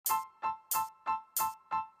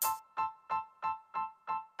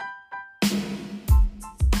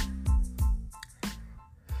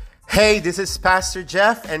Hey, this is Pastor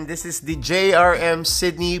Jeff, and this is the JRM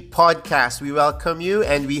Sydney podcast. We welcome you,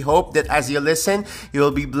 and we hope that as you listen, you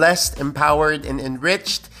will be blessed, empowered, and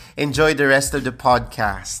enriched. Enjoy the rest of the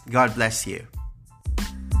podcast. God bless you.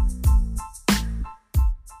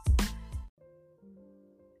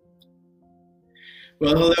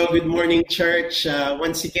 Well, hello, good morning, church.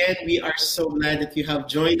 Once again, we are so glad that you have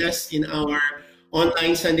joined us in our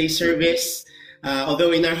online Sunday service.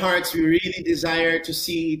 Although in our hearts, we really desire to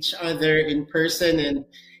see each other in person, and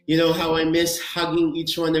you know how I miss hugging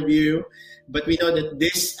each one of you. But we know that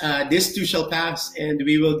this too shall pass, and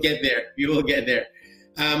we will get there. We will get there.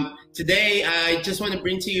 Today, I just want to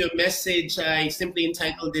bring to you a message. I simply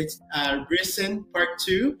entitled it Risen Part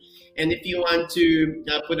 2. And if you want to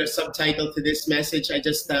put a subtitle to this message, I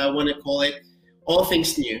just want to call it All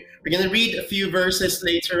Things New. We're going to read a few verses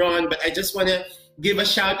later on, but I just want to give a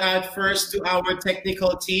shout out first to our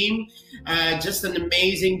technical team. Just an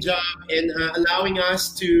amazing job in allowing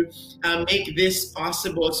us to make this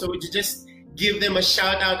possible. So would you just give them a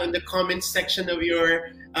shout out on the comments section of your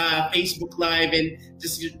Facebook Live, and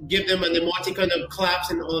just give them an emoticon of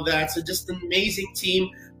claps and all of that. So just an amazing team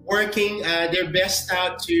working their best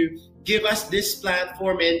out to give us this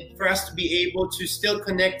platform and for us to be able to still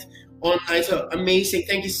connect online. So amazing.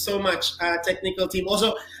 Thank you so much, technical team.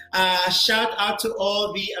 Also, shout out to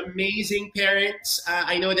all the amazing parents.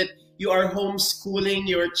 I know that you are homeschooling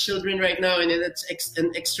your children right now, and it's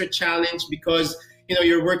an extra challenge because you know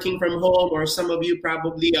you're working from home, or some of you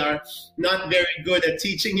probably are not very good at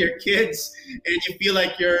teaching your kids, and you feel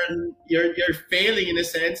like you're failing in a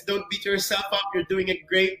sense. Don't beat yourself up. You're doing a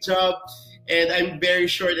great job, and I'm very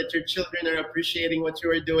sure that your children are appreciating what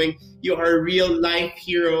you are doing. You are real life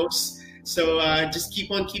heroes. So just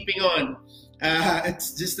keep on keeping on.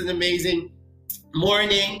 It's just an amazing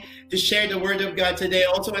morning to share the word of God today. I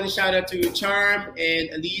also want to shout out to Charm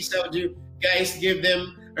and Elisa. Would you guys give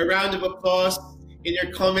them a round of applause in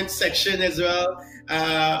your comment section as well?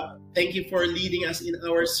 Thank you for leading us in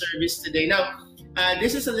our service today. Now,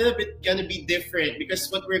 this is a little bit going to be different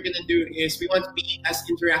because what we're going to do is we want to be as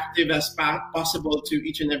interactive as possible to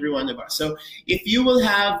each and every one of us. So if you will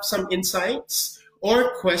have some insights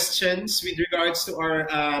or questions with regards to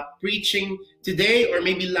our preaching today or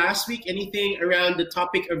maybe last week, anything around the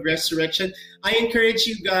topic of resurrection, I encourage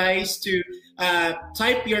you guys to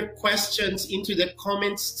type your questions into the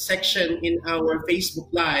comments section in our Facebook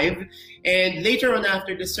Live. And later on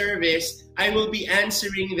after the service, I will be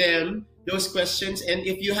answering those questions. And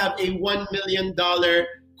if you have a $1 million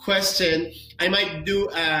question, I might do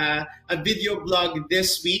a video blog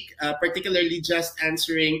this week, particularly just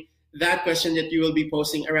answering that question that you will be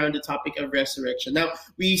posting around the topic of resurrection. Now,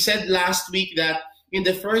 we said last week that in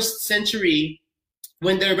the first century,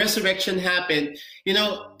 when the resurrection happened, you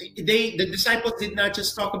know, the disciples did not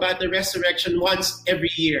just talk about the resurrection once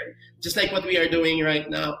every year, just like what we are doing right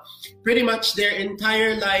now. Pretty much their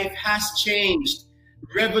entire life has changed,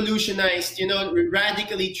 revolutionized, you know,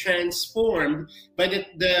 radically transformed by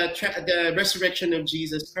the resurrection of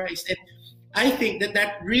Jesus Christ. And I think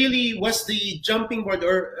that really was the jumping board,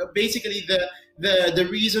 or basically the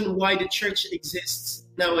reason why the church exists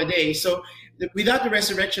nowadays. So without the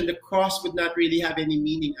resurrection, the cross would not really have any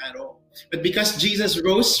meaning at all. But because Jesus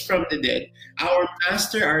rose from the dead, our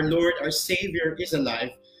Master, our Lord, our Savior is alive,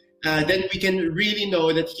 then we can really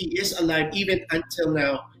know that He is alive even until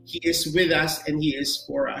now. He is with us and He is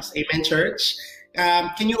for us. Amen, church?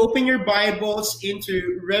 Can you open your Bibles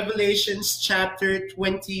into Revelations chapter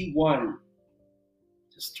 21?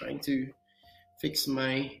 Just trying to fix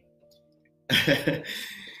my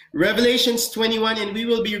Revelations 21, and we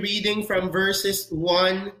will be reading from verses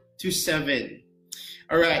 1 to 7.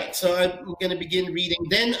 All right, so I'm going to begin reading.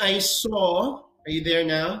 Then I saw, are you there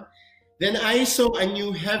now? Then I saw a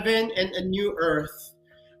new heaven and a new earth.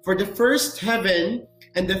 For the first heaven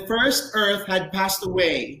and the first earth had passed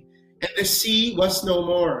away, and the sea was no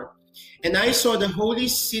more. And I saw the holy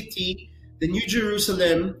city, the New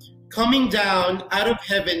Jerusalem, coming down out of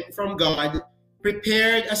heaven from God,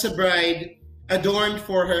 prepared as a bride, adorned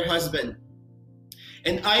for her husband.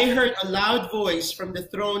 And I heard a loud voice from the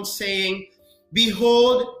throne saying,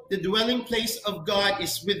 Behold, the dwelling place of God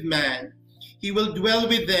is with man. He will dwell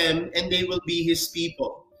with them, and they will be his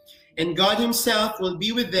people. And God himself will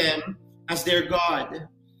be with them as their God.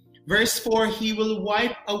 Verse 4, He will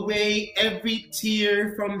wipe away every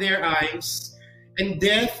tear from their eyes, and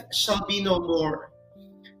death shall be no more.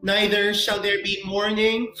 Neither shall there be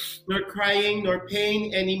mourning, nor crying, nor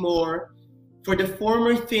pain any more, for the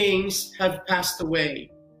former things have passed away.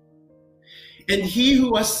 And he who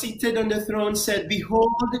was seated on the throne said,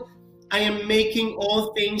 Behold, I am making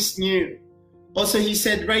all things new. Also, he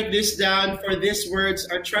said, write this down, for these words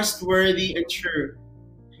are trustworthy and true.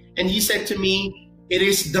 And he said to me, it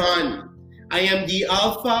is done. I am the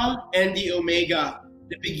Alpha and the Omega,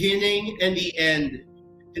 the beginning and the end.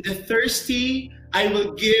 To the thirsty, I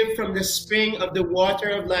will give from the spring of the water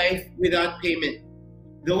of life without payment.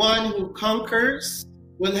 The one who conquers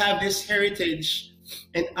will have this heritage,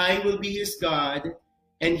 and I will be his God,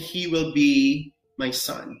 and he will be my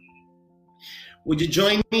son. Would you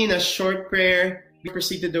join me in a short prayer? We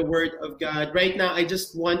proceed to the word of God. Right now, I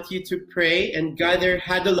just want you to pray and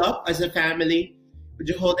huddle up as a family. Would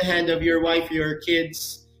you hold the hand of your wife, your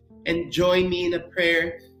kids, and join me in a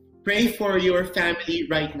prayer? Pray for your family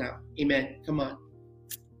right now. Amen. Come on.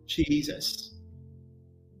 Jesus.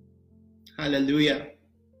 Hallelujah.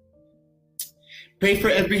 Pray for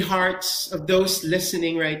every heart of those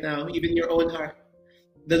listening right now, even your own heart.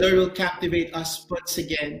 The Lord will captivate us once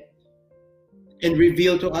again and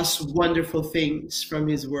reveal to us wonderful things from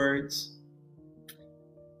his words.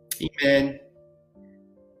 Amen.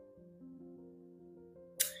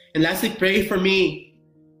 And lastly, pray for me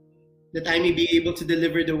that I may be able to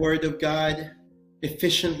deliver the word of God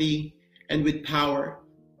efficiently and with power.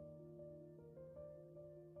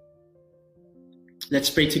 Let's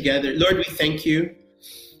pray together. Lord, we thank you.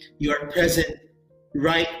 You are present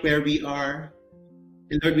right where we are.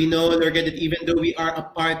 And Lord, we know, Lord God, that even though we are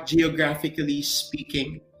apart geographically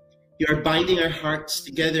speaking, you are binding our hearts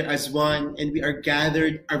together as one, and we are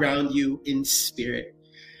gathered around you in spirit.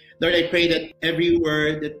 Lord, I pray that every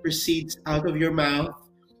word that proceeds out of your mouth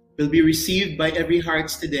will be received by every heart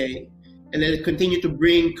today, and let it continue to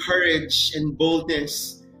bring courage and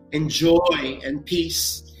boldness and joy and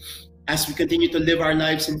peace as we continue to live our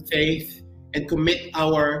lives in faith and commit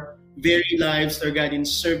our very lives, Lord God, in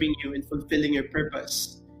serving you and fulfilling your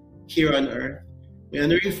purpose here on earth. We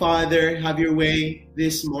honor you, Father. Have your way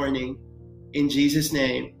this morning. In Jesus'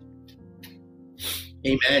 name,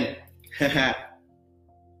 amen.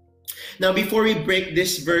 Now, before we break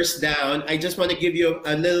this verse down, I just want to give you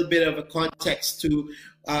a little bit of a context to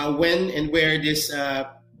when and where this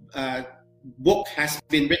book has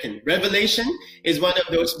been written. Revelation is one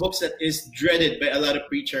of those books that is dreaded by a lot of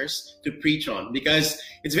preachers to preach on because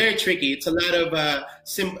it's very tricky. It's a lot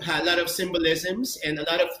of symbolisms and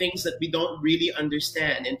a lot of things that we don't really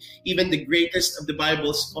understand. And even the greatest of the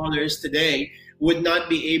Bible scholars today would not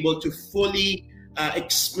be able to fully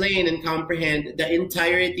explain and comprehend the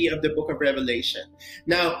entirety of the book of Revelation.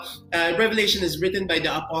 Now, Revelation is written by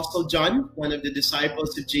the Apostle John, one of the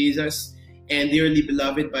disciples of Jesus and dearly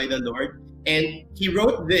beloved by the Lord. And he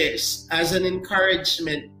wrote this as an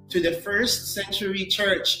encouragement to the first century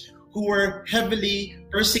church who were heavily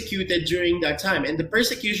persecuted during that time. And the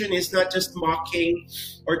persecution is not just mocking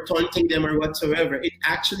or taunting them or whatsoever. It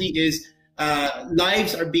actually is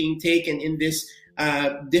lives are being taken in this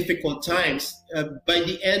difficult times. By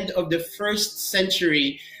the end of the first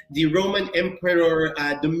century, the Roman Emperor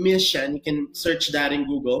Domitian, you can search that in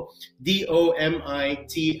Google, Domitian.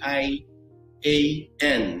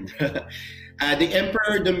 The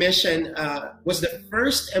Emperor Domitian was the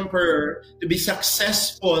first emperor to be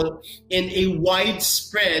successful in a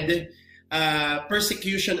widespread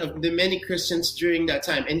persecution of the many Christians during that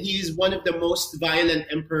time. And he is one of the most violent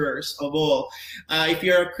emperors of all. If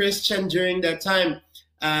you're a Christian during that time,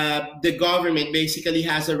 the government basically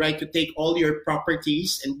has a right to take all your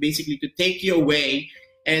properties and basically to take you away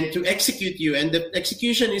and to execute you. And the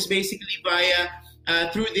execution is basically via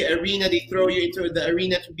through the arena. They throw you into the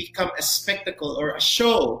arena to become a spectacle or a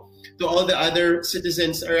show to all the other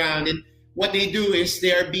citizens around. And what they do is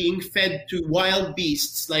they are being fed to wild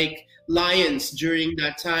beasts like lions during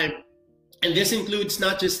that time. And this includes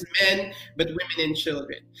not just men, but women and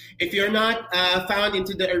children. If you're not found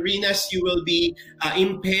into the arenas, you will be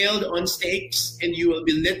impaled on stakes and you will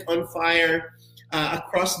be lit on fire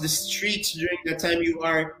across the streets. During that time, you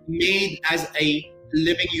are made as a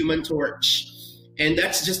living human torch. And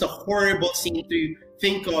that's just a horrible scene to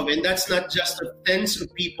think of. And that's not just of tens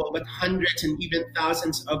of people, but hundreds and even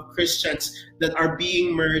thousands of Christians that are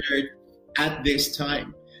being murdered at this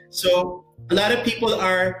time. So a lot of people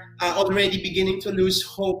are already beginning to lose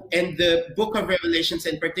hope. And the book of Revelations,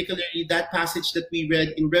 and particularly that passage that we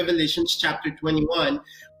read in Revelations chapter 21,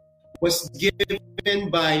 was given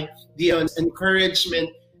by the encouragement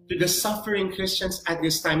to the suffering Christians at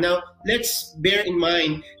this time. Now, let's bear in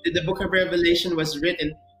mind that the book of Revelation was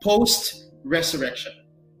written post-resurrection.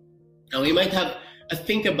 Now, we might have a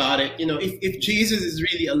think about it. You know, if Jesus is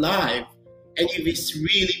really alive and if he's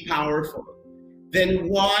really powerful, then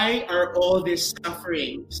why are all these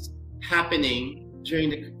sufferings happening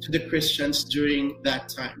to the Christians during that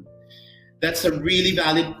time? That's a really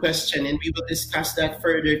valid question, and we will discuss that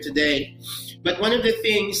further today. But one of the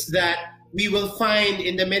things that we will find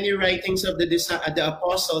in the many writings of the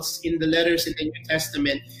apostles in the letters in the New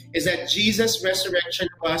Testament is that Jesus' resurrection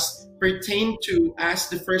was pertained to as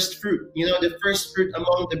the first fruit, the first fruit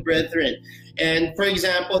among the brethren. And for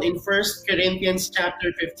example, in 1 Corinthians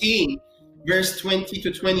chapter 15, verse 20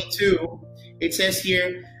 to 22, it says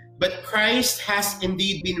here, "But Christ has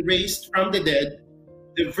indeed been raised from the dead,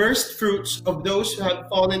 the first fruits of those who have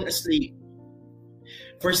fallen asleep.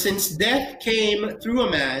 For since death came through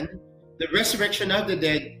a man, the resurrection of the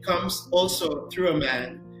dead comes also through a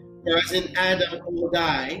man. For as in Adam all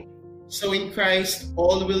die, so in Christ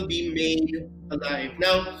all will be made alive."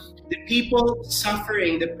 Now, the people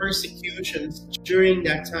suffering the persecutions during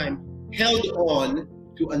that time held on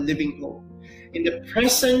to a living hope. In the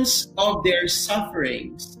presence of their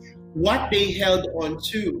sufferings, what they held on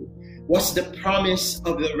to was the promise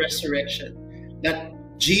of the resurrection that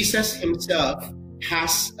Jesus himself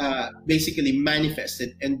has basically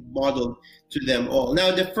manifested and modeled to them all.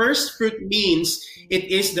 Now, the first fruit means it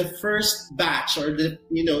is the first batch, or when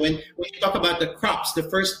you talk about the crops, the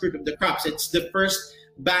first fruit of the crops, it's the first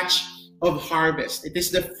batch of harvest. It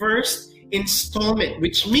is the first installment,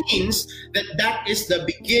 which means that is the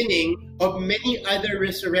beginning of many other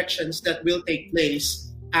resurrections that will take place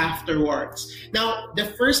afterwards. Now, the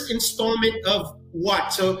first installment of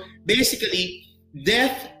what? So basically,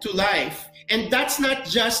 death to life. And that's not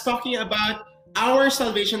just talking about our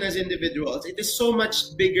salvation as individuals. It is so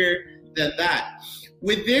much bigger than that.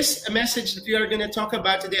 With this message that we are going to talk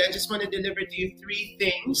about today, I just want to deliver to you three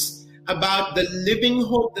things about the living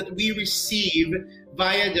hope that we receive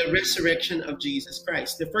via the resurrection of Jesus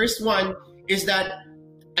Christ. The first one is that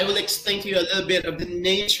I will explain to you a little bit of the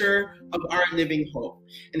nature of our living hope.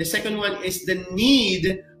 And the second one is the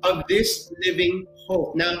need of this living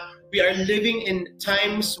hope. Now, we are living in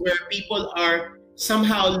times where people are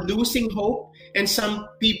somehow losing hope, and some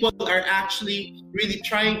people are actually really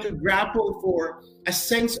trying to grapple for a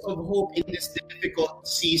sense of hope in this difficult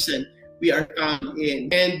season we are found in.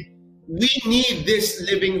 And we need this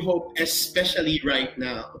living hope, especially right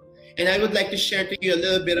now. And I would like to share to you a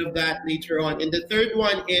little bit of that later on. And the third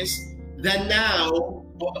one is the now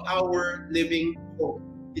of our living hope.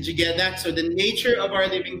 Did you get that? So the nature of our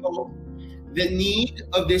living hope, the need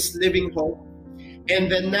of this living hope,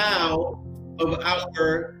 and the now of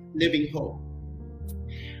our living hope.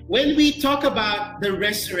 When we talk about the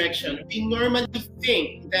resurrection, we normally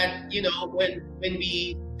think that, when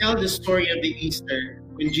we tell the story of the Easter,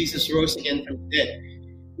 when Jesus rose again from the dead,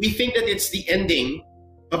 we think that it's the ending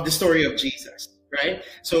of the story of Jesus, right?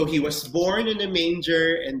 So he was born in a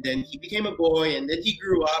manger, and then he became a boy, and then he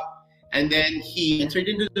grew up, and then he entered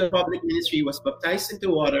into the public ministry, was baptized into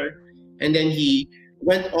water, and then he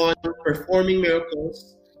went on performing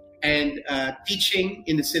miracles and teaching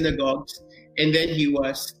in the synagogues. And then he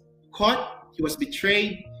was caught, he was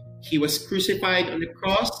betrayed, he was crucified on the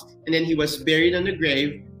cross, and then he was buried on the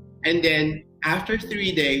grave. And then after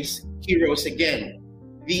 3 days, he rose again.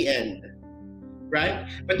 The end, right?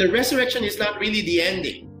 But the resurrection is not really the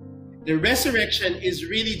ending. The resurrection is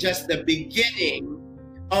really just the beginning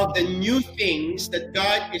of the new things that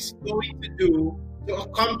God is going to do to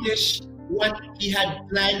accomplish what he had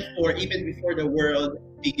planned for even before the world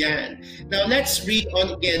began. Now let's read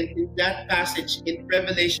on again in that passage in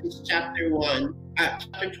Revelation chapter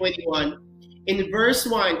 21. In verse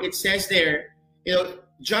 1, it says there,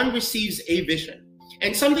 John receives a vision.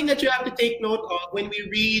 And something that you have to take note of when we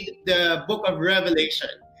read the book of Revelation,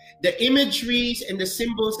 the imageries and the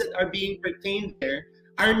symbols that are being pertained there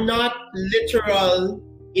are not literal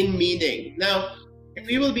in meaning. Now, if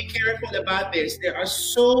we will be careful about this,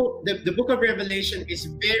 the book of Revelation is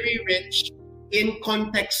very rich in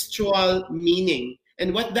contextual meaning.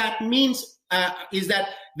 And what that means is that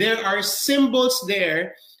there are symbols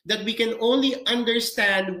there that we can only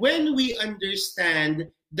understand when we understand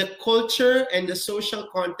the culture and the social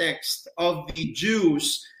context of the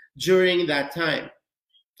Jews during that time.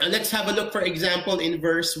 And let's have a look, for example, in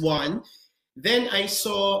verse 1. Then I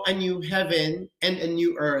saw a new heaven and a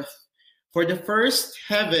new earth. For the first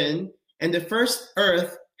heaven and the first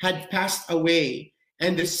earth had passed away,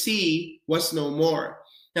 and the sea was no more.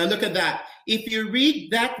 Now look at that. If you read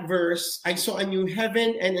that verse, I saw a new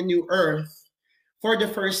heaven and a new earth. For the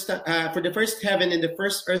first heaven and the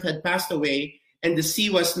first earth had passed away, and the sea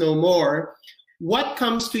was no more. What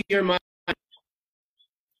comes to your mind?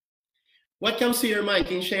 What comes to your mind?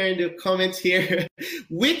 Can you share in the comments here?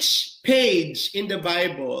 Which page in the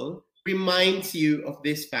Bible reminds you of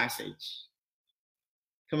this passage?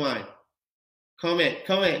 Come on. Comment.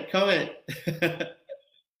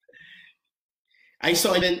 I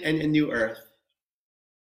saw a new earth.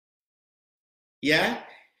 Yeah?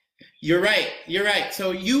 You're right. You're right.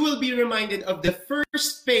 So you will be reminded of the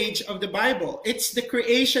first page of the Bible. It's the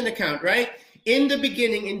creation account, right? In the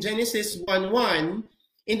beginning, in Genesis 1:1,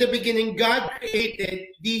 in the beginning, God created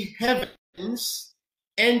the heavens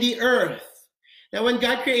and the earth. Now, when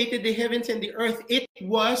God created the heavens and the earth, it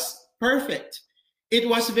was perfect. It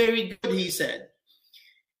was very good, he said.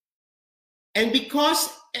 And because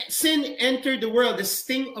sin entered the world, the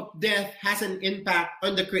sting of death has an impact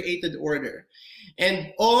on the created order.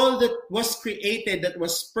 And all that was created that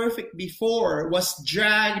was perfect before was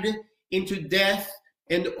dragged into death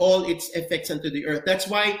and all its effects onto the earth. That's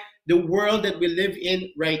why the world that we live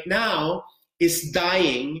in right now is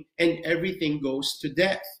dying and everything goes to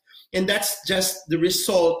death. And that's just the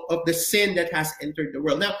result of the sin that has entered the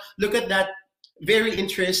world. Now, look at that very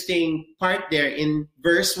interesting part there in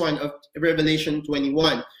verse 1 of Revelation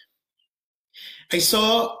 21. I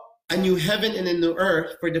saw a new heaven and a new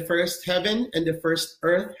earth, for the first heaven and the first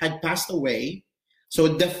earth had passed away. So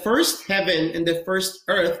the first heaven and the first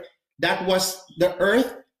earth, that was the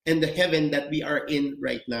earth and the heaven that we are in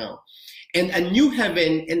right now. And a new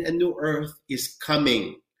heaven and a new earth is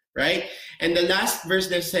coming, right? And the last verse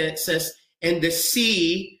there says, and the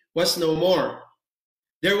sea was no more.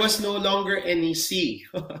 There was no longer any sea.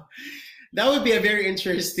 That would be a very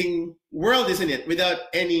interesting world, isn't it? Without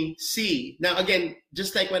any sea. Now, again,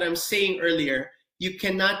 just like what I'm saying earlier, you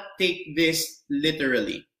cannot take this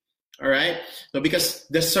literally. All right? So because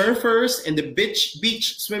the surfers and the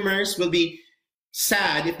beach swimmers will be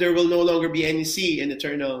sad if there will no longer be any sea in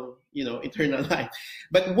eternal life.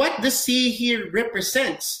 But what the sea here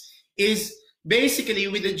represents is basically,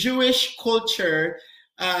 with the Jewish culture,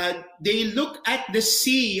 they look at the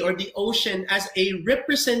sea or the ocean as a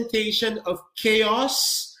representation of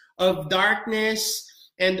chaos, of darkness,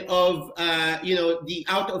 and of the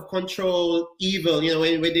out of control evil.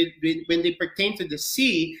 When they pertain to the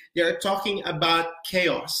sea, they are talking about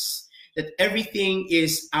chaos, that everything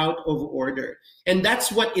is out of order. And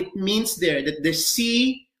that's what it means there, that the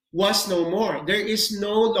sea was no more. There is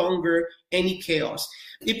no longer any chaos.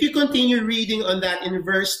 If you continue reading on that in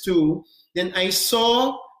verse 2, then I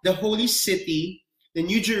saw the holy city, the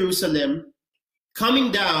New Jerusalem,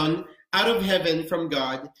 coming down out of heaven from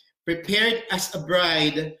God, prepared as a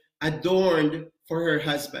bride adorned for her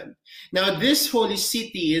husband. Now, this holy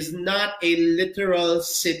city is not a literal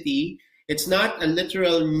city. It's not a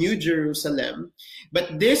literal New Jerusalem,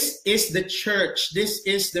 but this is the church. This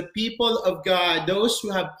is the people of God, those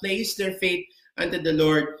who have placed their faith unto the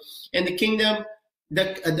Lord. And the kingdom,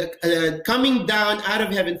 coming down out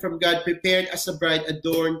of heaven from God, prepared as a bride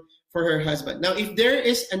adorned for her husband. Now, if there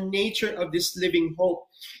is a nature of this living hope,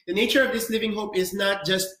 the nature of this living hope is not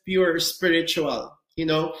just pure spiritual.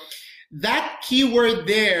 That key word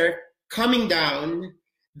there, coming down,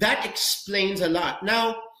 that explains a lot.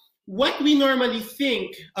 Now, what we normally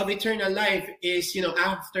think of eternal life is,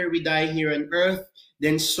 after we die here on earth,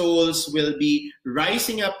 then souls will be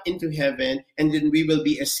rising up into heaven, and then we will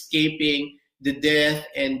be escaping the death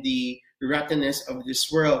and the rottenness of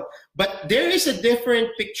this world. But there is a different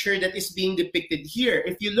picture that is being depicted here.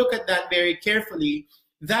 If you look at that very carefully,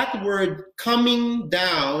 that word coming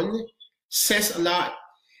down says a lot.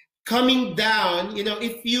 Coming down,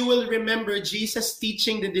 if you will remember Jesus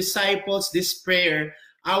teaching the disciples this prayer,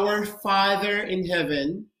 our Father in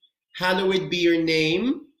heaven, hallowed be your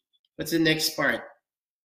name. What's the next part?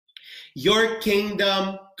 Your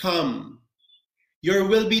kingdom come. Your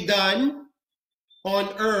will be done on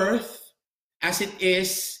earth as it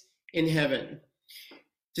is in heaven.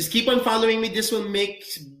 Just keep on following me. This will make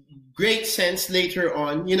great sense later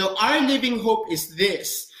on. Our living hope is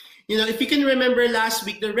this. If you can remember last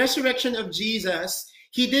week, the resurrection of Jesus,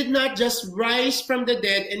 he did not just rise from the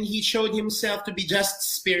dead and he showed himself to be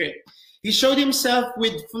just spirit. He showed himself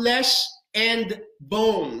with flesh and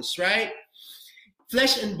bones, right?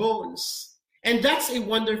 Flesh and bones. And that's a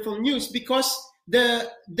wonderful news, because the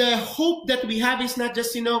hope that we have is not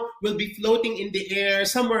just, we'll be floating in the air,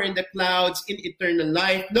 somewhere in the clouds, in eternal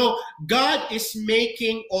life. No, God is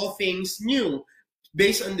making all things new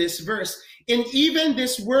based on this verse. And even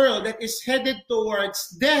this world that is headed towards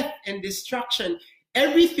death and destruction,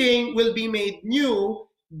 everything will be made new,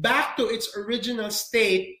 back to its original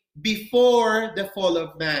state before the fall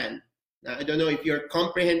of man. Now, I don't know if you're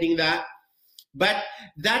comprehending that, but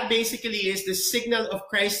that basically is the signal of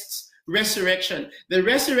Christ's resurrection. The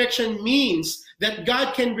resurrection means that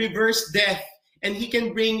God can reverse death and he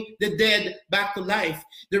can bring the dead back to life.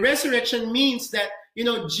 The resurrection means that,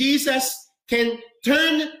 Jesus can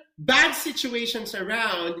turn bad situations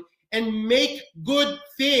around and make good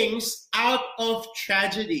things out of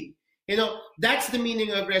tragedy. That's the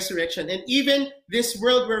meaning of resurrection. And even this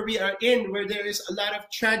world where we are in, where there is a lot of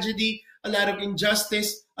tragedy, a lot of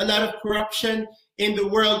injustice, a lot of corruption in the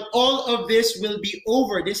world, all of this will be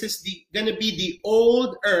over. This is going to be the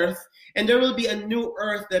old earth, and there will be a new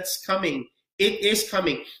earth that's coming. It is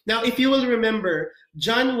coming. Now, if you will remember,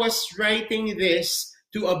 John was writing this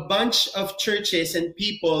to a bunch of churches and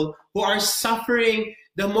people who are suffering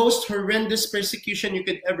the most horrendous persecution you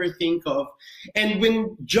could ever think of. And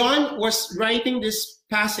when John was writing this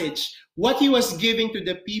passage, what he was giving to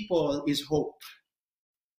the people is hope.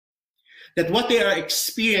 That what they are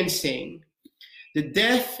experiencing, the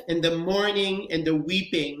death and the mourning and the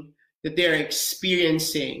weeping that they are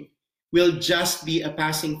experiencing, will just be a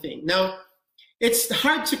passing thing. Now, it's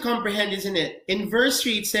hard to comprehend, isn't it? In verse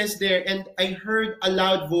 3, it says there, "And I heard a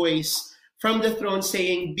loud voice from the throne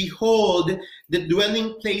saying, 'Behold, the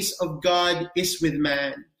dwelling place of God is with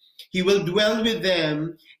man. He will dwell with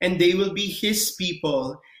them, and they will be his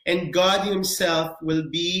people, and God himself will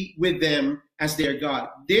be with them as their God.'"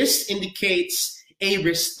 This indicates a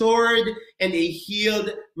restored and a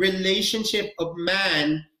healed relationship of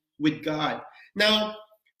man with God. Now,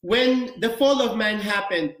 when the fall of man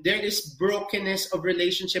happened, there is brokenness of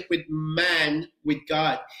relationship with man with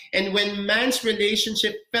God. And when man's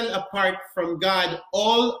relationship fell apart from God,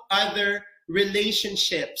 all other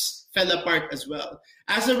relationships fell apart as well.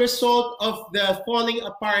 As a result of the falling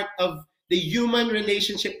apart of the human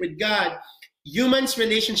relationship with God, human's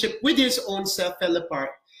relationship with his own self fell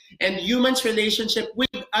apart. And human's relationship with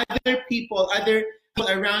other people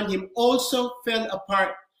around him also fell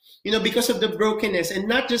apart. Because of the brokenness. And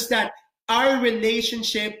not just that, our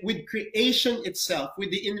relationship with creation itself,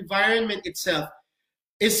 with the environment itself,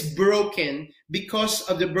 is broken because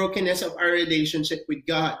of the brokenness of our relationship with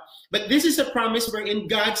God. But this is a promise wherein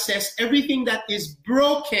God says everything that is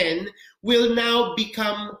broken will now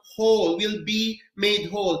become whole, will be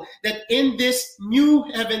made whole. That in this new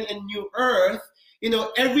heaven and new earth,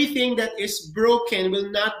 everything that is broken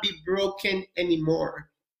will not be broken anymore.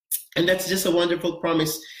 And that's just a wonderful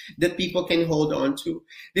promise that people can hold on to.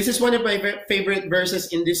 This is one of my favorite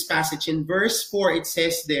verses in this passage. In verse 4, it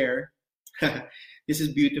says there, this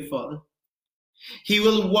is beautiful. "He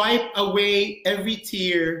will wipe away every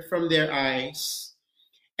tear from their eyes,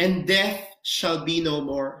 and death shall be no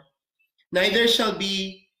more. Neither shall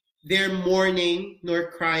be there mourning,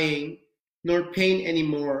 nor crying, nor pain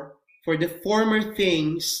anymore, for the former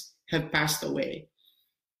things have passed away."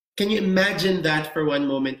 Can you imagine that for one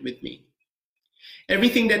moment with me?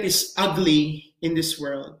 Everything that is ugly in this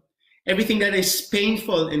world, everything that is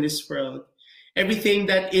painful in this world, everything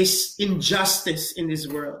that is injustice in this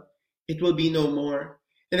world, it will be no more.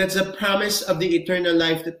 And that's a promise of the eternal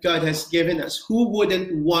life that God has given us. Who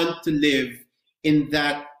wouldn't want to live in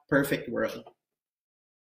that perfect world?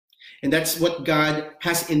 And that's what God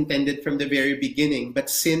has intended from the very beginning. But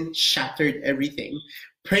sin shattered everything.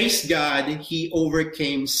 Praise God, he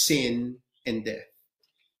overcame sin and death.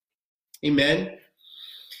 Amen.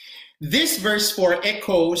 This verse 4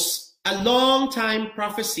 echoes a long time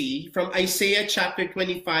prophecy from Isaiah chapter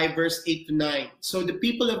 25, verse 8 to 9. So the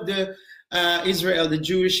people of Israel, the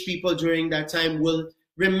Jewish people during that time, will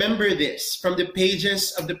remember this from the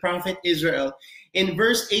pages of the prophet Israel. In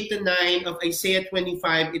verse 8 to 9 of Isaiah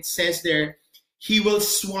 25, it says there, "He will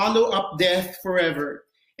swallow up death forever,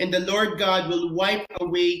 and the Lord God will wipe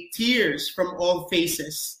away tears from all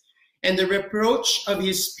faces. And the reproach of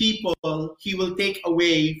his people he will take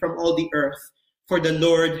away from all the earth, for the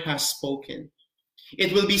Lord has spoken.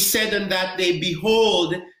 It will be said on that day,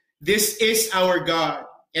 'Behold, this is our God.'"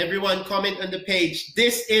 Everyone comment on the page,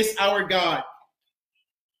 "This is our God.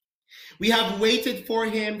 We have waited for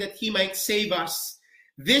him that he might save us.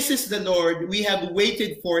 This is the Lord. We have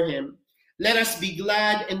waited for him. Let us be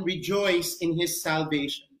glad and rejoice in his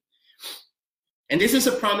salvation." And this is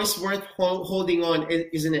a promise worth holding on,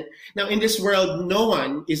 isn't it? Now, in this world, no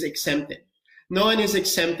one is exempted. No one is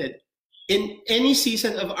exempted. In any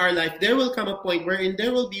season of our life, there will come a point wherein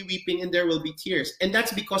there will be weeping and there will be tears. And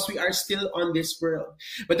that's because we are still on this world.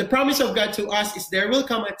 But the promise of God to us is there will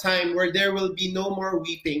come a time where there will be no more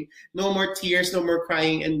weeping, no more tears, no more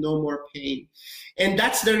crying, and no more pain. And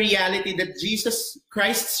that's the reality that Jesus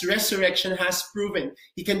Christ's resurrection has proven.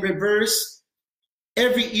 He can reverse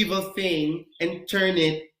every evil thing and turn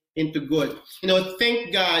it into good.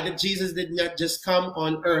 Thank God that Jesus did not just come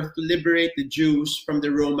on earth to liberate the Jews from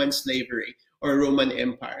the Roman slavery or Roman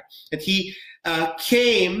Empire. That he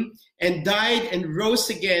came and died and rose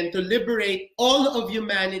again to liberate all of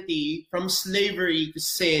humanity from slavery to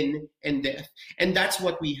sin and death. And that's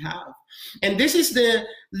what we have. And this is the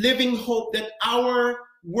living hope that our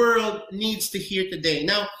world needs to hear today.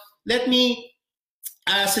 Now, let me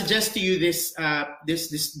suggest to you this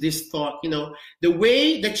thought. You know, the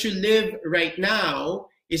way that you live right now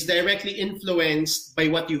is directly influenced by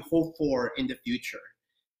what you hope for in the future.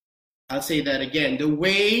 I'll say that again. The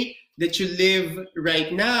way that you live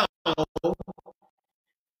right now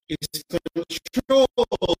is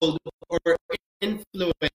controlled or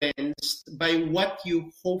influenced by what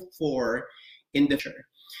you hope for in the future.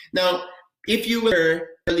 Now, if you were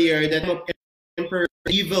earlier that Emperor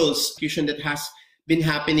evil's execution that has been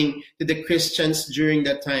happening to the Christians during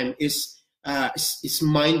that time is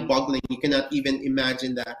mind-boggling. You cannot even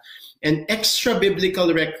imagine that. And extra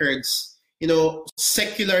biblical records, you know,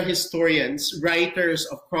 secular historians, writers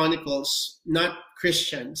of chronicles, not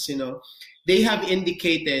Christians, you know, they have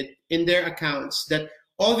indicated in their accounts that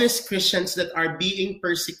all these Christians that are being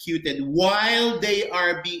persecuted while they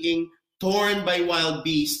are being torn by wild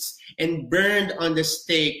beasts and burned on the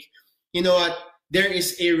stake, you know what? There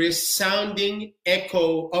is a resounding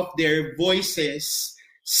echo of their voices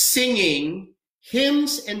singing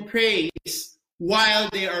hymns and praise while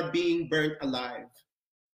they are being burnt alive.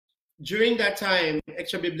 During that time,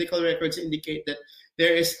 extra biblical records indicate that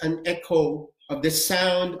there is an echo of the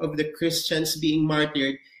sound of the Christians being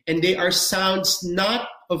martyred, and they are sounds not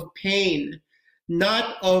of pain,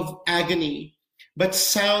 not of agony, but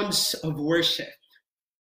sounds of worship,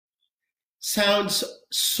 songs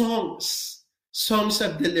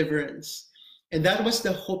of deliverance. And that was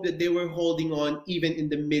the hope that they were holding on even in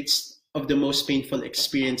the midst of the most painful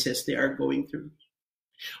experiences they are going through.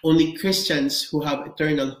 Only Christians who have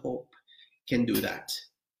eternal hope can do that.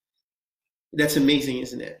 That's amazing,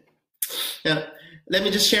 isn't it? Now, let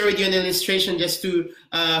me just share with you an illustration just to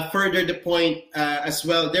further the point as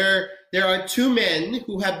well. There are two men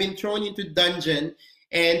who have been thrown into dungeon,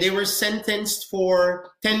 and they were sentenced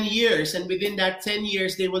for 10 years. And within that 10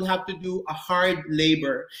 years, they will have to do a hard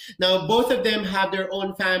labor. Now, both of them have their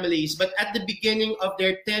own families. But at the beginning of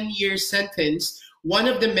their 10-year sentence, one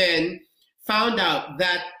of the men found out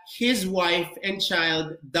that his wife and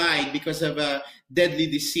child died because of a deadly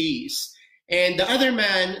disease. And the other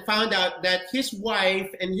man found out that his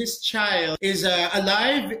wife and his child is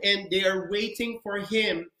alive, and they are waiting for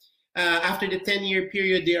him. After the 10-year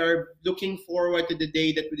period, they are looking forward to the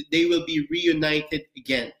day that they will be reunited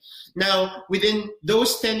again. Now, within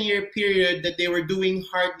those 10-year period that they were doing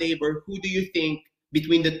hard labor, who do you think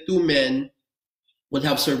between the two men would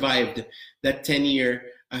have survived that 10-year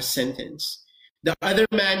sentence? The other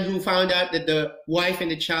man who found out that the wife and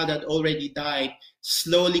the child had already died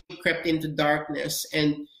slowly crept into darkness,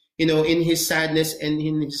 and, you know, in his sadness and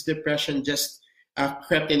in his depression just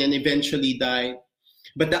crept in and eventually died.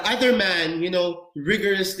 But the other man, you know,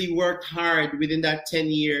 rigorously worked hard within that 10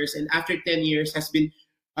 years, and after 10 years has been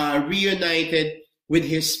reunited with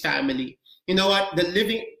his family. You know what?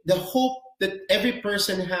 The hope that every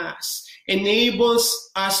person has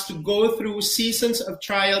enables us to go through seasons of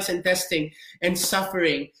trials and testing and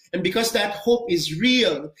suffering. And because that hope is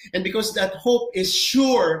real, and because that hope is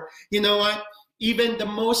sure, you know what? Even the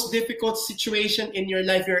most difficult situation in your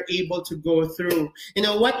life, you're able to go through. You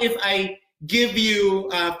know, what if I give you,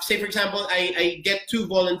 say for example, I get 2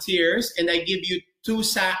 volunteers and I give you 2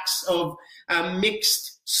 sacks of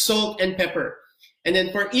mixed salt and pepper. And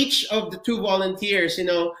then for each of the 2 volunteers, you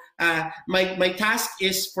know, my task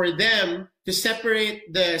is for them to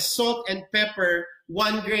separate the salt and pepper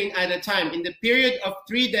 1 grain at a time. In the period of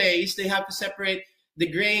 3 days, they have to separate the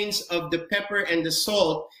grains of the pepper and the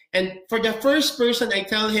salt. And for the first person, I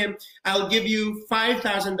tell him, I'll give you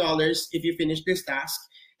 $5,000 if you finish this task.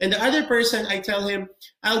 And the other person, I tell him,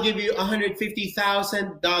 I'll give you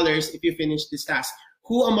 $150,000 if you finish this task.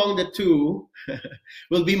 Who among the two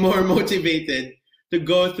will be more motivated to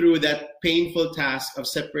go through that painful task of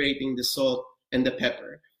separating the salt and the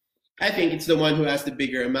pepper? I think it's the one who has the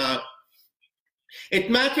bigger amount. It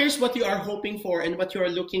matters what you are hoping for and what you are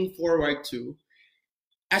looking forward to.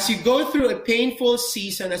 As you go through a painful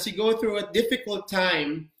season, as you go through a difficult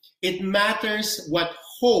time, it matters what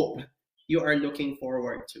hope you are looking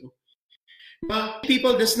forward to. Now,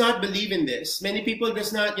 people does not believe in this. Many people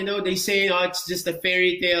does not, you know, they say, oh, it's just a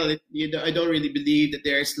fairy tale. I don't really believe that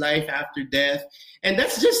there is life after death. And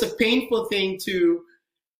that's just a painful thing to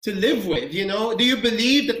live with, you know. Do you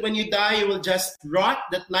believe that when you die, you will just rot,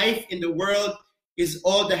 that life in the world is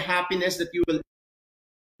all the happiness that you will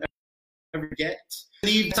ever get?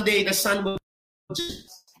 Believe someday the sun will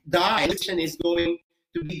die, religion is going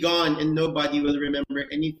to be gone and nobody will remember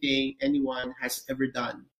anything anyone has ever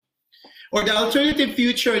done. Or the alternative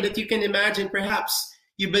future that you can imagine, perhaps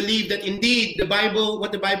you believe that indeed the Bible,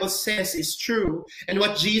 what the Bible says is true, and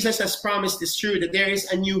what Jesus has promised is true, that there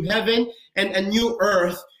is a new heaven and a new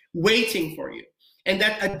earth waiting for you. And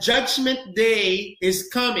that a judgment day is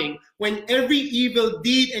coming when every evil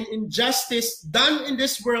deed and injustice done in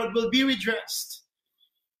this world will be redressed.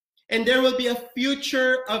 And there will be a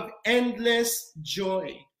future of endless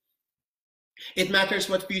joy. It matters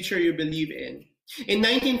what future you believe in. In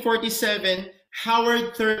 1947,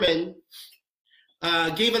 Howard Thurman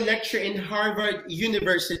gave a lecture in Harvard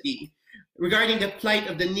University regarding the plight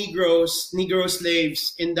of the Negro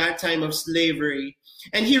slaves in that time of slavery.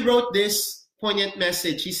 And he wrote this poignant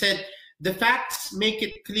message. He said, "The facts make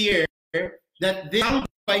it clear that this sang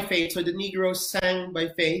by faith," so the Negroes sang by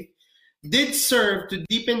faith, "did serve to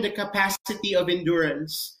deepen the capacity of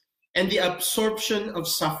endurance and the absorption of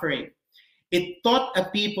suffering. It taught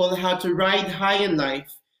a people how to ride high in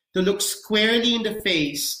life, to look squarely in the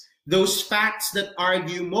face those facts that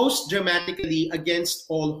argue most dramatically against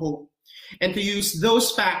all hope, and to use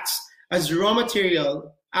those facts as raw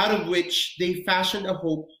material out of which they fashioned a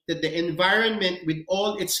hope that the environment with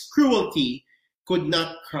all its cruelty could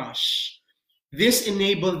not crush. This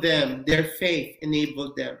enabled them, their faith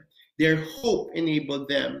enabled them, their hope enabled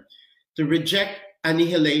them to reject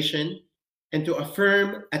annihilation and to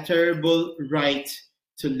affirm a terrible right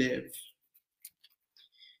to live."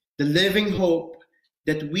 The living hope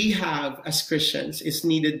that we have as Christians is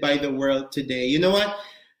needed by the world today. You know what?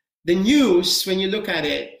 The news, when you look at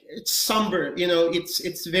it, it's somber. You know,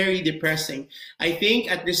 it's very depressing. I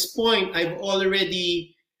think at this point, I've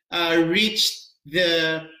already reached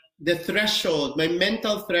the threshold, my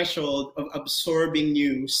mental threshold of absorbing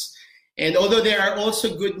news. And although there are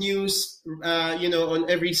also good news, on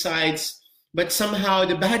every side, but somehow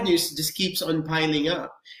the bad news just keeps on piling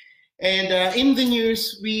up. And in the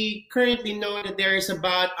news, we currently know that there is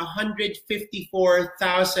about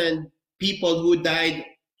 154,000 people who died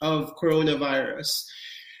of coronavirus.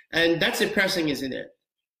 And that's depressing, isn't it?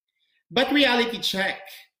 But reality check.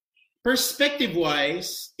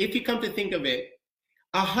 Perspective-wise, if you come to think of it,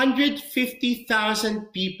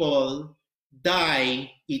 150,000 people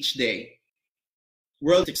die each day.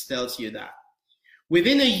 World Statistics tells you that.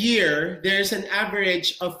 Within a year, there's an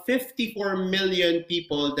average of 54 million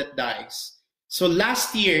people that dies. So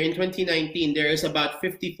last year, in 2019, there is about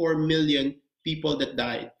 54 million people that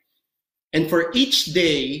died. And for each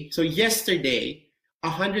day, so yesterday,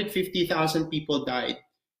 150,000 people died.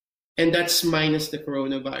 And that's minus the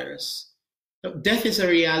coronavirus. So death is a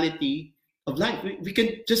reality of life. We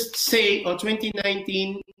can just say,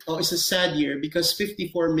 2019 is a sad year because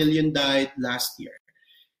 54 million died last year.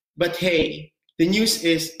 But hey, the news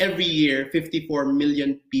is every year 54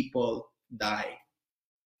 million people die.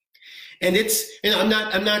 And it's, I'm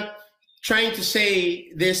not trying to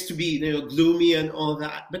say this to be gloomy and all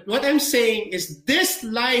that. But what I'm saying is this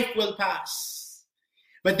life will pass.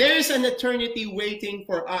 But there is an eternity waiting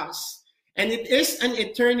for us. And it is an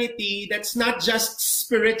eternity that's not just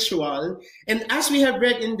spiritual. And as we have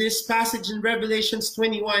read in this passage in Revelations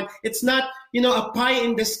 21, it's not, a pie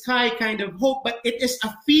in the sky kind of hope, but it is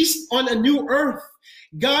a feast on a new earth.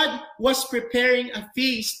 God was preparing a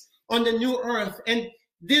feast on the new earth. And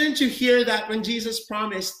didn't you hear that when Jesus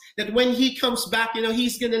promised that when he comes back,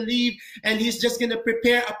 he's going to leave and he's just going to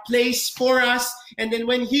prepare a place for us. And then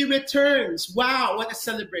when he returns, wow, what a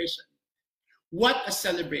celebration. What a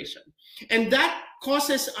celebration. And that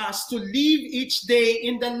causes us to live each day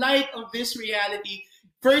in the light of this reality.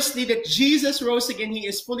 Firstly, that Jesus rose again, he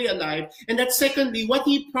is fully alive. And that secondly, what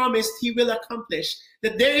he promised, he will accomplish.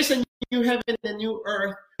 That there is a new heaven and a new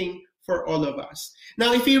earth for all of us.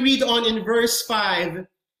 Now, if you read on in verse 5,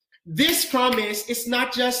 this promise is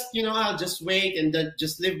not just, I'll just wait and then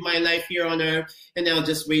just live my life here on earth and I'll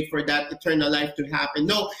just wait for that eternal life to happen.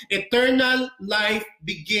 No, eternal life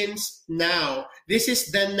begins now. This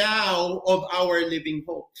is the now of our living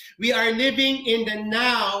hope. We are living in the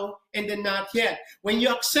now and the not yet. When you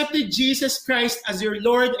accepted Jesus Christ as your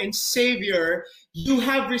Lord and Savior, you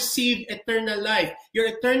have received eternal life. Your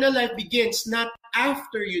eternal life begins not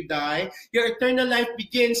after you die. Your eternal life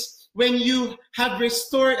begins when you have had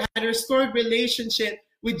a restored relationship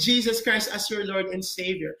with Jesus Christ as your Lord and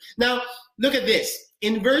Savior. Now, look at this.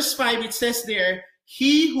 In verse 5, it says there,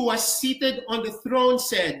 he who was seated on the throne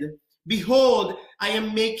said, "Behold, I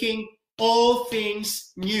am making all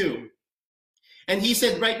things new." And he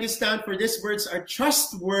said, write this down, for these words are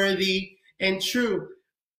trustworthy and true.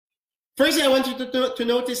 First, I want you to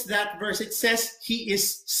notice that verse. It says he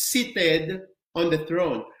is seated on the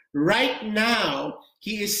throne. Right now,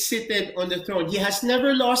 he is seated on the throne. He has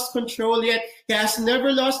never lost control yet. He has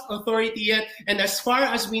never lost authority yet. And as far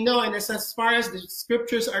as we know, and as far as the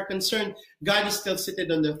scriptures are concerned, God is still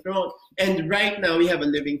seated on the throne. And right now, we have a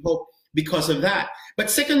living hope because of that. But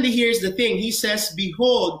secondly, here's the thing. He says,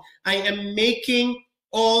 behold, I am making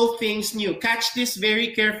all things new. Catch this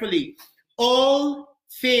very carefully. All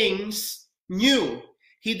things new.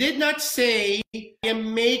 He did not say, I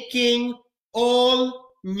am making all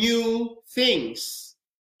new things.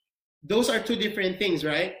 Those are two different things,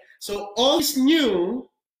 right? So all is new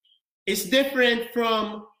is different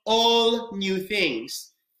from all new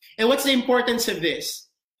things. And what's the importance of this?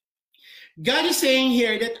 God is saying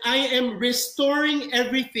here that I am restoring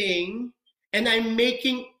everything and I'm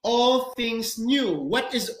making all things new.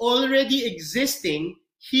 What is already existing,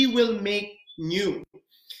 he will make new.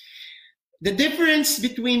 The difference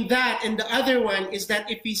between that and the other one is that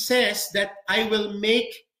if he says that I will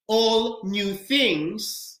make all new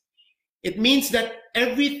things, it means that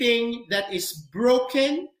everything that is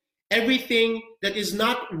broken, everything that is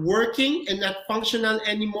not working and not functional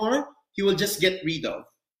anymore, he will just get rid of.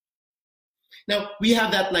 Now, we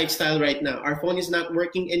have that lifestyle right now. Our phone is not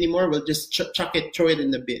working anymore. We'll just chuck it, throw it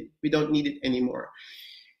in the bin. We don't need it anymore.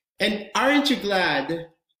 And aren't you glad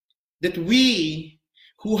that we,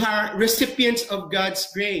 who are recipients of God's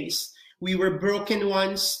grace, we were broken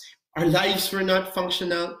once, our lives were not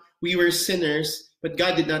functional, we were sinners, but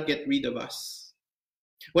God did not get rid of us.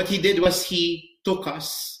 What he did was he took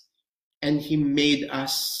us and he made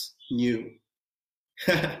us new.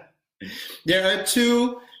 There are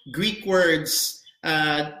two Greek words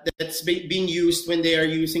that's being used when they are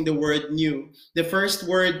using the word new. The first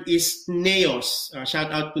word is neos.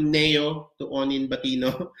 Shout out to Neo, to Onin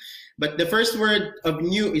Batino. But the first word of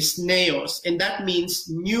new is neos, and that means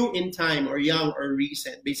new in time or young or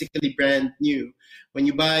recent, basically brand new. When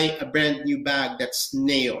you buy a brand new bag, that's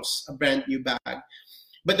neos, a brand new bag.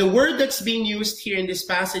 But the word that's being used here in this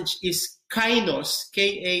passage is kainos,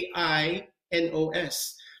 K-A-I-N-O-S.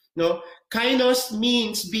 No, kainos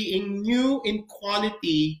means being new in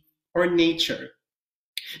quality or nature.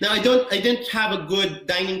 Now, I didn't have a good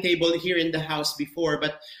dining table here in the house before,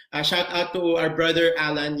 but shout out to our brother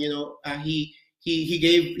Alan. You know, he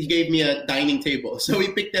gave me a dining table, so we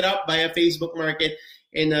picked it up by a Facebook market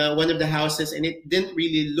in one of the houses, and it didn't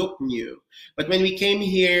really look new. But when we came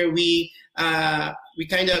here, we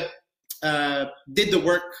kind of did the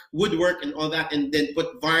work, woodwork and all that, and then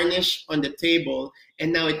put varnish on the table,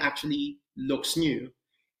 and now it actually looks new.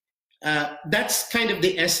 That's kind of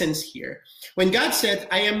the essence here. When God said,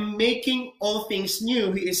 I am making all things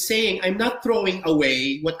new, he is saying, I'm not throwing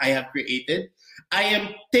away what I have created. I am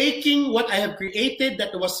taking what I have created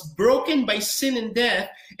that was broken by sin and death,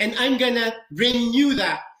 and I'm going to renew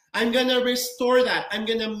that. I'm going to restore that. I'm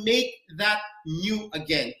going to make that new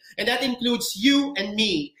again. And that includes you and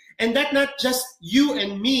me. And that not just you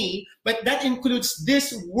and me, but that includes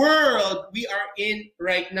this world we are in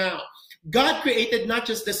right now. God created not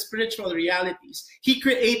just the spiritual realities. He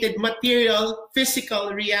created material,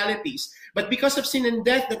 physical realities. But because of sin and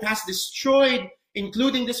death that has destroyed,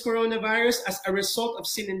 including this coronavirus as a result of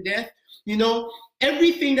sin and death, you know,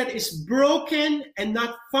 everything that is broken and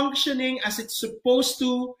not functioning as it's supposed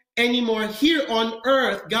to anymore here on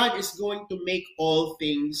earth, God is going to make all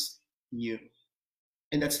things new.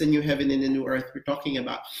 And that's the new heaven and the new earth we're talking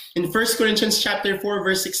about. In 1 Corinthians chapter 4,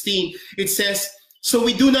 verse 16, it says, so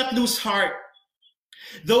we do not lose heart.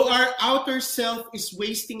 Though our outer self is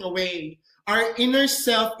wasting away, our inner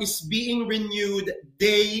self is being renewed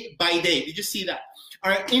day by day. Did you see that?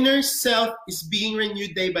 Our inner self is being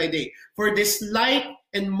renewed day by day. For this light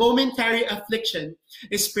and momentary affliction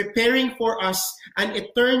is preparing for us an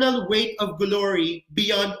eternal weight of glory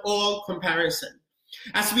beyond all comparison.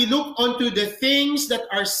 As we look onto the things that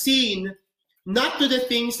are seen, not to the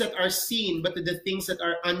things that are seen, but to the things that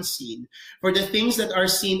are unseen. For the things that are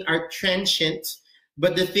seen are transient,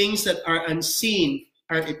 but the things that are unseen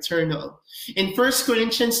are eternal. In 1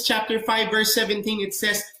 Corinthians chapter 5, verse 17, it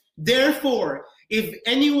says, therefore, if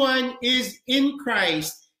anyone is in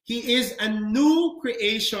Christ, he is a new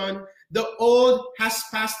creation. The old has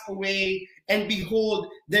passed away, and behold,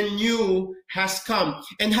 the new has come.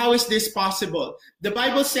 And how is this possible? The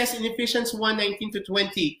Bible says in Ephesians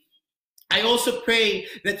 1:19-20, I also pray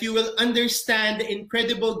that you will understand the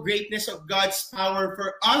incredible greatness of God's power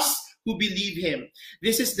for us who believe him.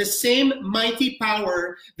 This is the same mighty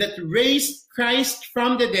power that raised Christ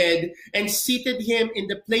from the dead and seated him in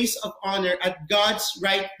the place of honor at God's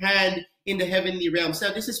right hand in the heavenly realms.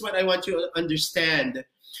 Now, this is what I want you to understand.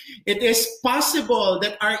 It is possible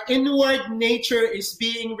that our inward nature is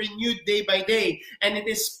being renewed day by day. And it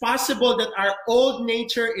is possible that our old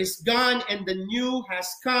nature is gone and the new has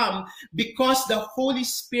come because the Holy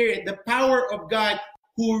Spirit, the power of God,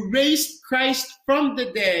 who raised Christ from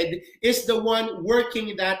the dead, is the one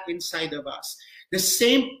working that inside of us. The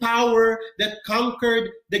same power that conquered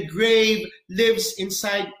the grave lives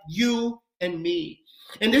inside you and me.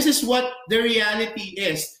 And this is what the reality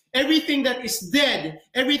is. Everything that is dead,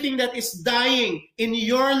 everything that is dying in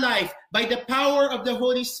your life, by the power of the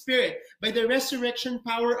Holy Spirit, by the resurrection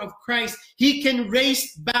power of Christ, He can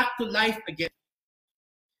raise back to life again.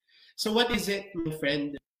 So what is it, my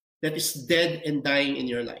friend, that is dead and dying in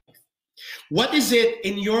your life? What is it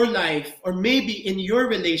in your life, or maybe in your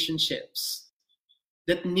relationships,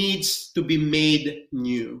 that needs to be made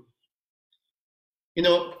new? You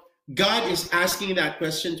know, God is asking that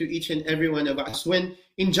question to each and every one of us. When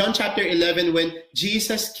in John chapter 11, when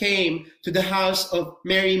Jesus came to the house of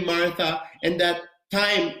Mary, Martha, and that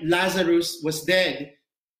time Lazarus was dead,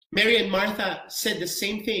 Mary and Martha said the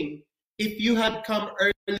same thing. If you had come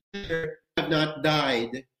earlier, I have not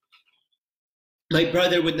died. My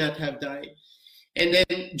brother would not have died. And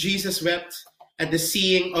then Jesus wept at the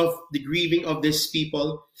seeing of the grieving of these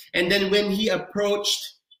people. And then when he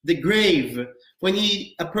approached the grave, when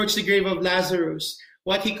he approached the grave of Lazarus,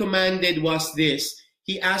 what he commanded was this.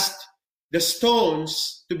 He asked the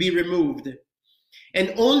stones to be removed.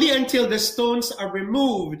 And only until the stones are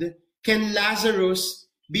removed can Lazarus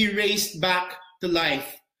be raised back to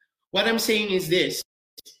life. What I'm saying is this.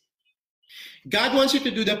 God wants you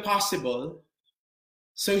to do the possible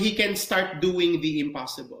so He can start doing the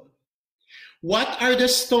impossible. What are the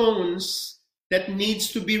stones that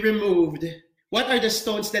needs to be removed? What are the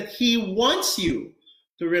stones that He wants you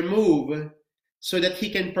to remove so that He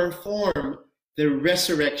can perform the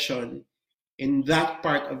resurrection in that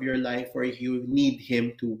part of your life where you need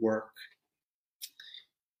Him to work?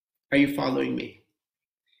 Are you following me?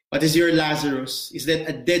 What is your Lazarus? Is that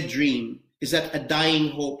a dead dream? Is that a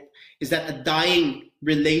dying hope? Is that a dying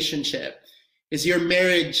relationship? Is your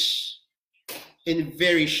marriage in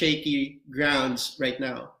very shaky grounds right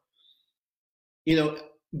now? You know,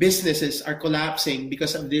 businesses are collapsing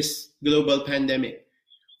because of this global pandemic.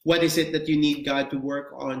 What is it that you need God to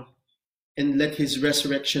work on? And let His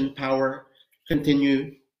resurrection power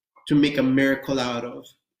continue to make a miracle out of.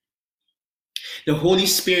 The Holy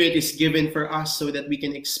Spirit is given for us so that we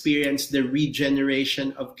can experience the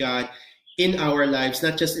regeneration of God in our lives,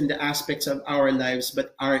 not just in the aspects of our lives,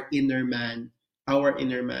 but our inner man, our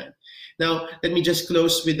inner man. Now, let me just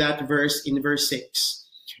close with that verse in verse 6.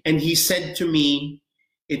 And He said to me,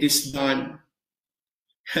 it is done.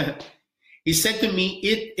 He said to me,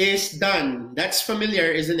 it is done. That's familiar,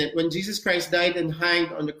 isn't it? When Jesus Christ died and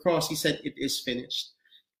hanged on the cross, He said, it is finished.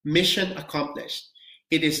 Mission accomplished.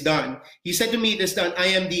 It is done. He said to me, it is done. I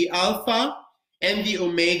am the Alpha and the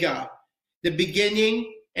Omega, the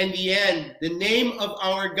beginning and the end. The name of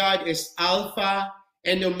our God is Alpha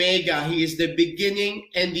and Omega. He is the beginning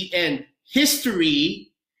and the end.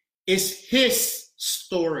 History is His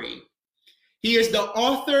story. He is the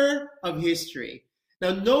author of history.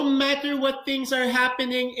 Now, no matter what things are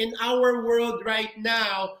happening in our world right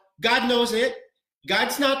now, God knows it.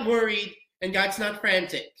 God's not worried and God's not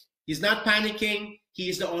frantic. He's not panicking. He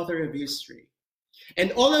is the author of history.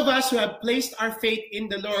 And all of us who have placed our faith in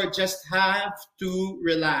the Lord just have to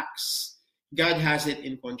relax. God has it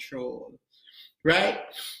in control, right?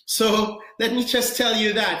 So let me just tell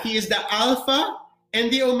you that He is the Alpha and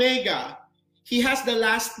the Omega. He has the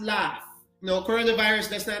last laugh. No, coronavirus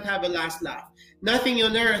does not have a last laugh. Nothing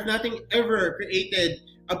on earth, nothing ever created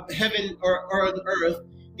of heaven or on earth,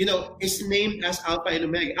 you know, is named as Alpha and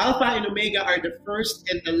Omega. Alpha and Omega are the first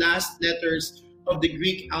and the last letters of the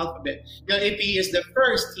Greek alphabet. Now, if He is the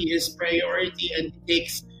first, He is priority and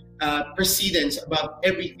takes precedence above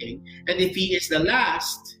everything. And if He is the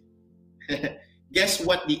last, guess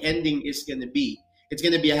what the ending is going to be? It's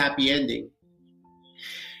going to be a happy ending.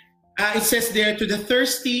 It says there, to the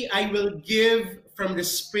thirsty, I will give from the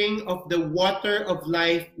spring of the water of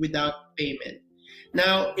life without payment.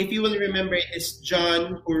 Now, if you will remember, it is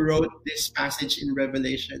John who wrote this passage in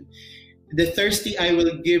Revelation. The thirsty I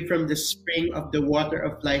will give from the spring of the water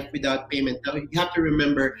of life without payment. Now, you have to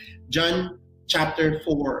remember John chapter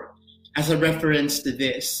 4 as a reference to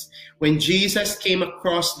this. When Jesus came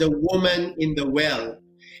across the woman in the well,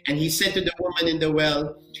 and He said to the woman in the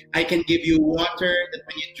well, I can give you water that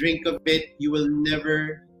when you drink of it, you will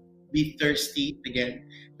never be thirsty again.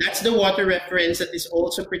 That's the water reference that is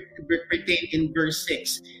also pertained in verse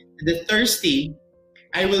 6. The thirsty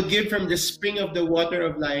I will give from the spring of the water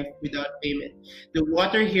of life without payment. The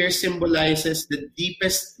water here symbolizes the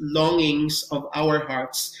deepest longings of our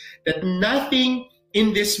hearts that nothing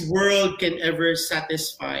in this world can ever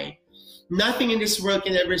satisfy. Nothing in this world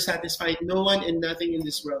can ever satisfy. No one and nothing in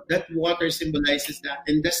this world. That water symbolizes that.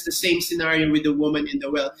 And that's the same scenario with the woman in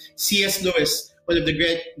the well. C.S. Lewis, one of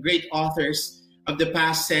the great authors of the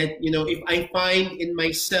past, said, if I find in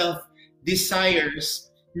myself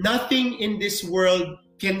desires, nothing in this world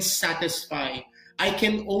can satisfy. I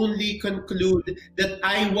can only conclude that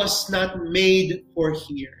I was not made for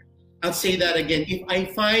here. I'll say that again. If I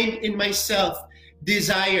find in myself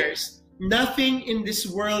desires, nothing in this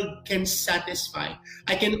world can satisfy.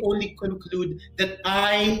 I can only conclude that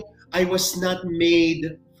I was not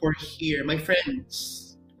made for here. My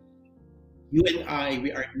friends, you and I,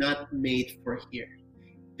 we are not made for here.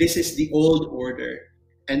 This is the old order,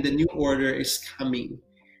 and the new order is coming.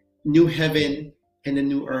 New heaven and a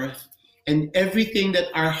new earth. And everything that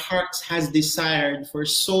our hearts has desired for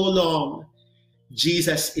so long,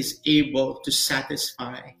 Jesus is able to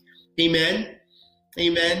satisfy. Amen?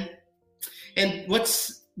 Amen? And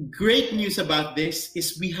what's great news about this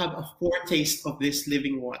is we have a foretaste of this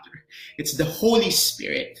living water. It's the Holy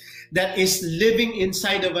Spirit that is living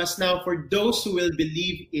inside of us now for those who will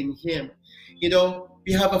believe in Him.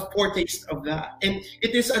 We have a foretaste of that. And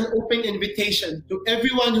it is an open invitation to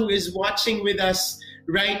everyone who is watching with us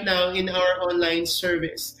right now in our online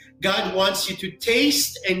service. God wants you to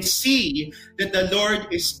taste and see that the Lord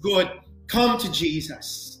is good. Come to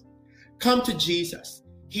Jesus. Come to Jesus.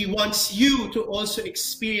 He wants you to also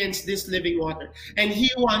experience this living water. And He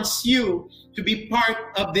wants you to be part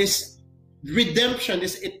of this redemption,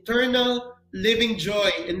 this eternal living joy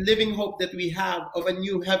and living hope that we have of a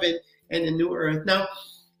new heaven and a new earth. Now,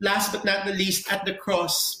 last but not the least, at the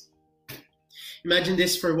cross, imagine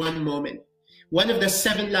this for one moment. One of the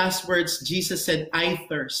 7 last words, Jesus said, I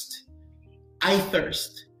thirst. I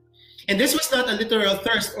thirst. And this was not a literal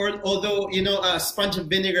thirst, although, a sponge of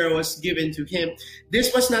vinegar was given to Him.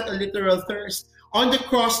 This was not a literal thirst. On the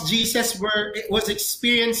cross, Jesus was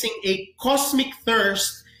experiencing a cosmic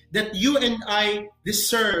thirst that you and I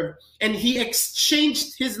deserve. And He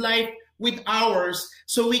exchanged His life with ours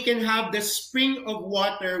so we can have the spring of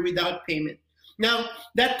water without payment. Now,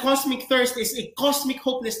 that cosmic thirst is a cosmic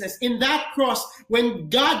hopelessness. In that cross, when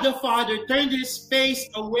God the Father turned His face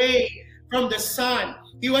away from the Son,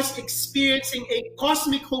 He was experiencing a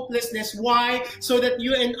cosmic hopelessness. Why? So that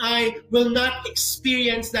you and I will not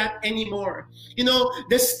experience that anymore.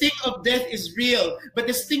 The sting of death is real, but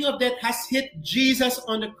the sting of death has hit Jesus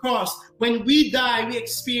on the cross. When we die, we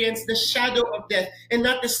experience the shadow of death and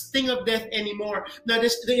not the sting of death anymore. Now,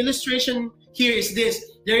 the illustration here is this.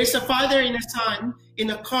 There is a father and a son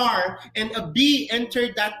in a car, and a bee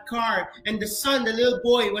entered that car, and the son, the little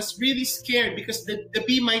boy, was really scared because the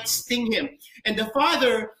bee might sting him. And the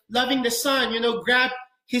father, loving the son, grabbed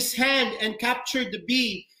his hand and captured the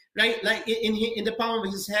bee, right, like in the palm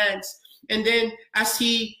of his hands. And then as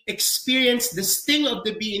he experienced the sting of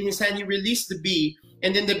the bee in his hand, he released the bee.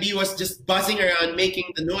 And then the bee was just buzzing around,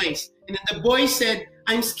 making the noise. And then the boy said,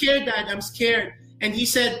 I'm scared, Dad, I'm scared. And he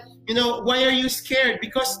said, why are you scared?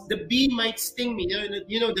 Because the bee might sting me.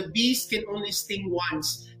 The bees can only sting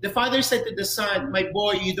once. The father said to the son, my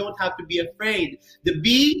boy, you don't have to be afraid. The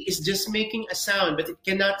bee is just making a sound, but it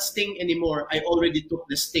cannot sting anymore. I already took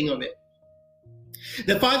the sting of it.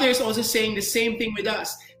 The Father is also saying the same thing with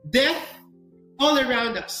us. Death all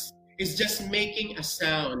around us is just making a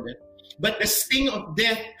sound. But the sting of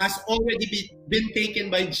death has already been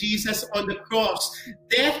taken by Jesus on the cross.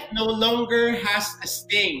 Death no longer has a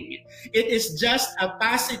sting. It is just a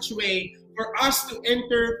passageway for us to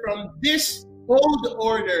enter from this old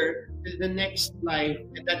order to the next life.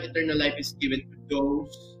 And that eternal life is given to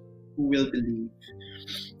those who will believe.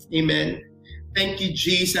 Amen. Thank you,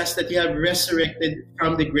 Jesus, that you have resurrected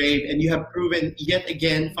from the grave and you have proven yet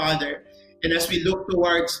again, Father. And as we look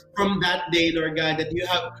towards from that day, Lord God, that you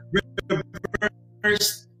have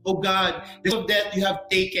reversed, oh God, the of death you have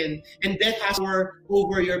taken, and death has power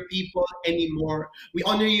over your people anymore. We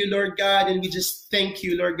honor you, Lord God, and we just thank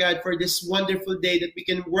you, Lord God, for this wonderful day that we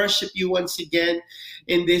can worship you once again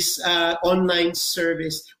in this online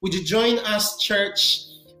service. Would you join us, church?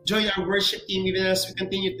 Join our worship team even as we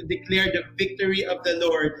continue to declare the victory of the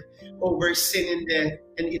Lord over sin and death,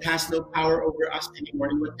 and it has no power over us anymore.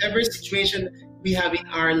 In whatever situation we have in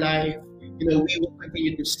our life, we will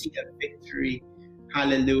continue to see a victory.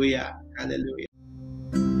 Hallelujah. Hallelujah.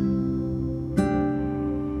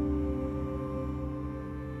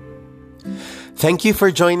 Thank you for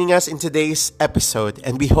joining us in today's episode,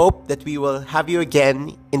 and we hope that we will have you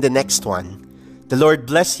again in the next one. The Lord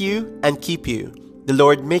bless you and keep you. The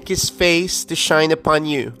Lord make his face to shine upon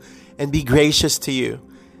you and be gracious to you.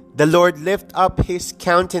 The Lord lift up his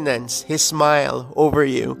countenance, his smile over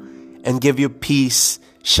you, and give you peace.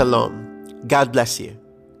 Shalom. God bless you.